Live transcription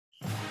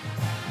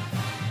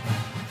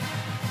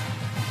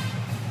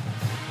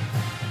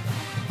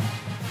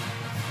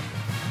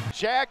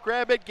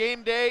Jackrabbit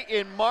game day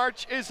in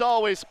March is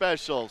always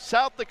special.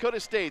 South Dakota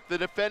State, the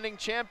defending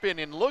champion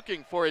and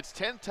looking for its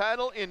 10th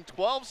title in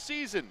 12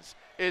 seasons.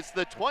 It's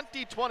the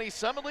 2020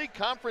 Summit League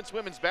Conference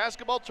Women's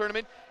Basketball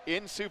Tournament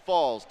in Sioux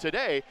Falls.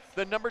 Today,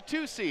 the number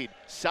 2 seed,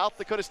 South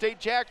Dakota State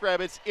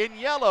Jackrabbits in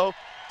yellow,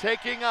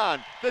 taking on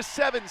the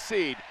 7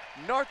 seed,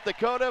 North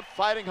Dakota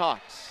Fighting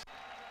Hawks.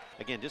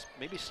 Again, just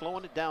maybe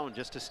slowing it down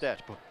just a stitch.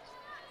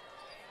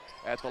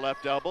 At the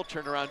left elbow,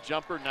 turnaround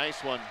jumper,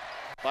 nice one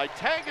by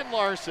Tegan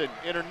Larson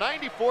in her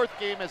 94th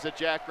game as a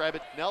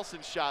Jackrabbit.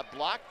 Nelson's shot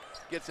blocked,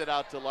 gets it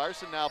out to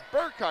Larson. Now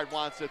Burkhardt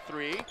wants a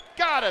 3,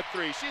 got a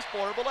 3, she's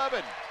 4 of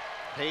 11.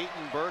 Peyton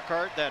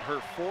Burkhardt, that her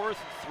 4th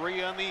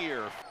 3 on the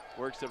year.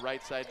 Works the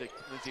right side to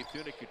Lindsay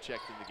Thunick, who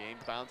checked in the game.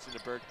 Bouncing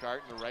to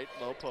Burkhardt in the right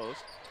low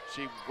post.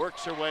 She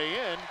works her way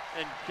in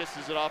and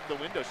kisses it off the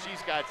window.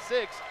 She's got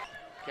 6.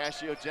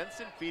 Cassio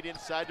Jensen feed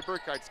inside to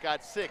Burkhardt's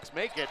got 6.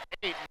 Make it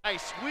 8.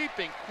 Nice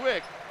sweeping,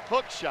 quick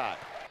hook shot.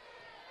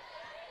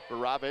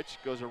 Baravich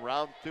goes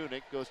around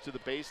Thunick, goes to the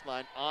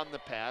baseline on the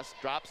pass.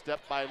 Drop step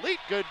by Leet.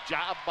 Good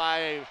job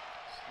by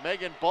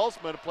Megan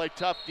Bolsma to play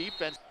tough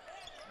defense.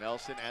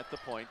 Nelson at the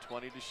point,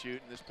 20 to shoot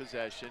in this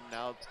possession.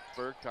 Now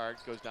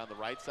Burkhardt goes down the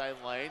right side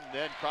lane,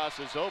 then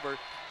crosses over.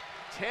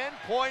 10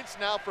 points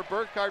now for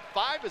Burkhardt,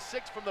 5 of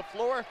 6 from the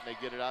floor. They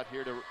get it out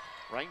here to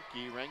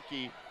Reinke.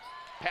 Reinke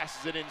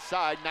passes it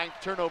inside,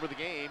 9th turnover of the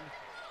game.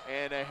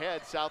 And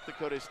ahead, South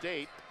Dakota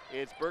State.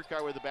 It's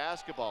Burkhardt with the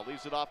basketball,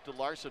 leaves it off to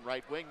Larson,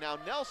 right wing. Now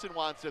Nelson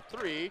wants a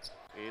 3.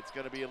 It's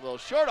going to be a little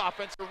short.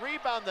 Offensive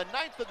rebound, the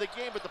 9th of the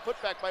game, but the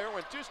putback by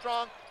Irwin too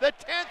strong. The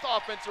 10th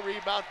offensive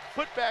rebound.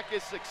 Putback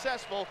is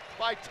successful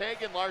by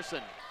Tegan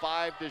Larson.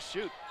 5 to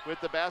shoot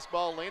with the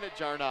basketball. Lena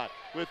Jarnot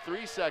with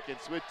 3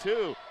 seconds, with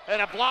 2. And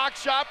a block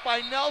shot by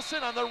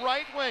Nelson on the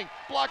right wing.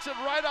 Blocks it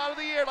right out of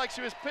the air like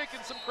she was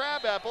picking some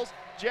crab apples.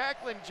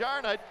 Jacqueline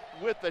Jarnot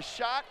with the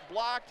shot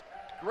blocked.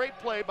 Great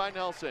play by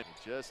Nelson.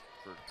 Just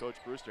for Coach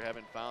Brewster,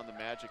 haven't found the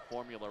magic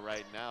formula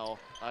right now.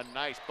 A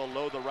nice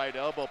below the right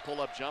elbow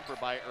pull-up jumper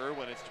by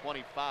Irwin. It's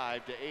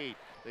 25 to 8.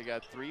 They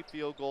got 3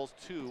 field goals,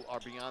 2 are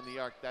beyond the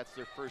arc. That's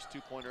their first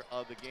 2-pointer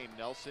of the game.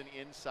 Nelson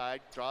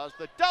inside, draws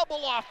the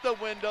double off the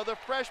window. The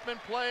freshman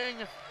playing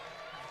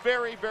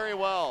very, very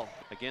well.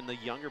 Again, the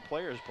younger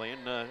players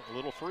playing a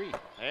little free.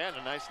 And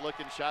a nice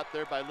looking shot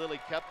there by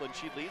Lily Keplin.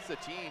 She leads the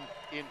team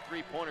in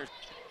 3-pointers.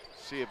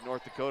 See if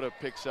North Dakota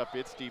picks up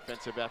its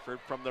defensive effort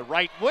from the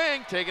right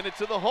wing, taking it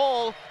to the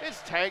hole. It's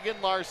Tegan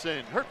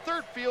Larson, her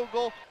 3rd field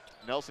goal.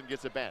 Nelson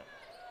gets it back.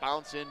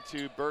 Bounce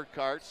into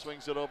Burkhardt,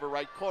 swings it over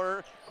right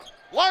corner.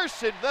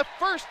 Larson, the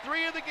first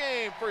 3 of the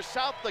game for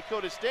South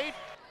Dakota State.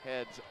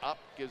 Heads up,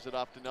 gives it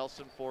off to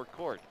Nelson for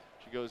court.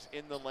 She goes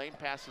in the lane,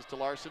 passes to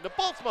Larson to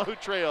Bolsma, who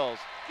trails.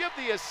 Give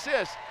the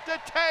assist to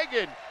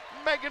Tegan.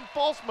 Megan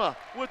Bolsma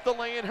with the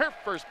lay-in, her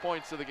first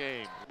points of the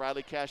game.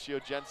 Riley Cassio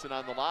Jensen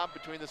on the lob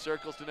between the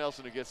circles to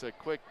Nelson, who gets a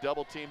quick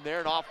double team there,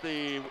 and off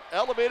the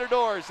elevator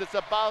doors, it's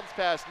a bounce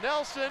pass.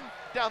 Nelson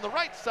down the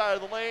right side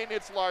of the lane,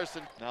 it's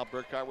Larson. Now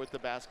Burkhardt with the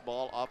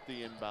basketball off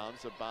the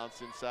inbounds, a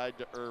bounce inside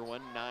to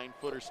Irwin,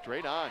 9-footer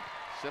straight on.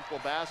 Simple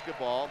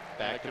basketball,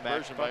 back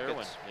conversion by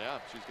Irwin. Yeah,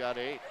 she's got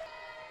 8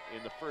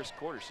 in the first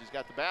quarter. She's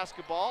got the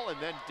basketball, and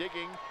then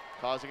digging,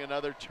 causing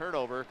another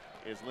turnover,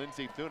 is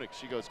Lindsay Thunick.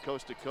 She goes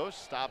coast to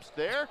coast, stops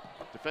there.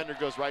 Defender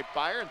goes right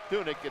by her, and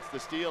Thunick gets the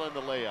steal and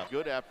the layup.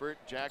 Good effort.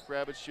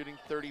 Jackrabbits shooting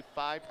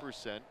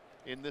 35%.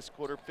 In this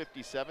quarter,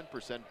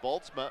 57%.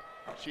 Bolsma,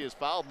 she is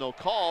fouled, no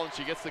call, and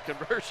she gets the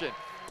conversion.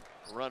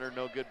 Runner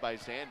no good by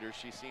Xander.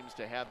 She seems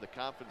to have the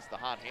confidence, the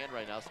hot hand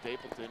right now.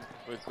 Stapleton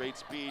with great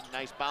speed.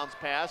 Nice bounce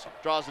pass.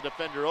 Draws the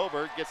defender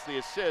over, gets the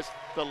assist.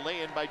 The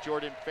lay-in by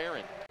Jordan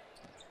Farron.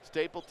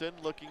 Stapleton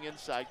looking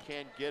inside,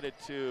 can't get it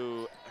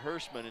to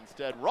Hirschman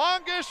instead.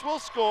 Rongish will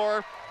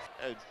score.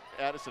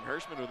 Addison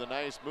Hirschman with a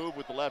nice move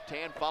with the left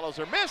hand, follows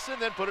her miss,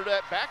 and then put it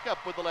back up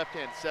with the left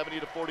hand,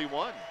 70 to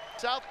 41.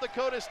 South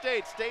Dakota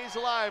State stays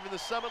alive in the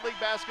Summit League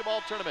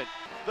basketball tournament.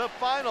 The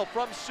final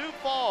from Sioux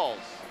Falls.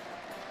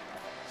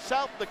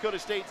 South Dakota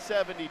State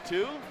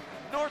 72,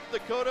 North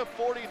Dakota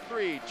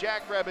 43.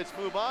 Jackrabbits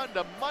move on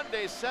to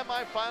Monday's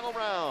semifinal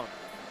round.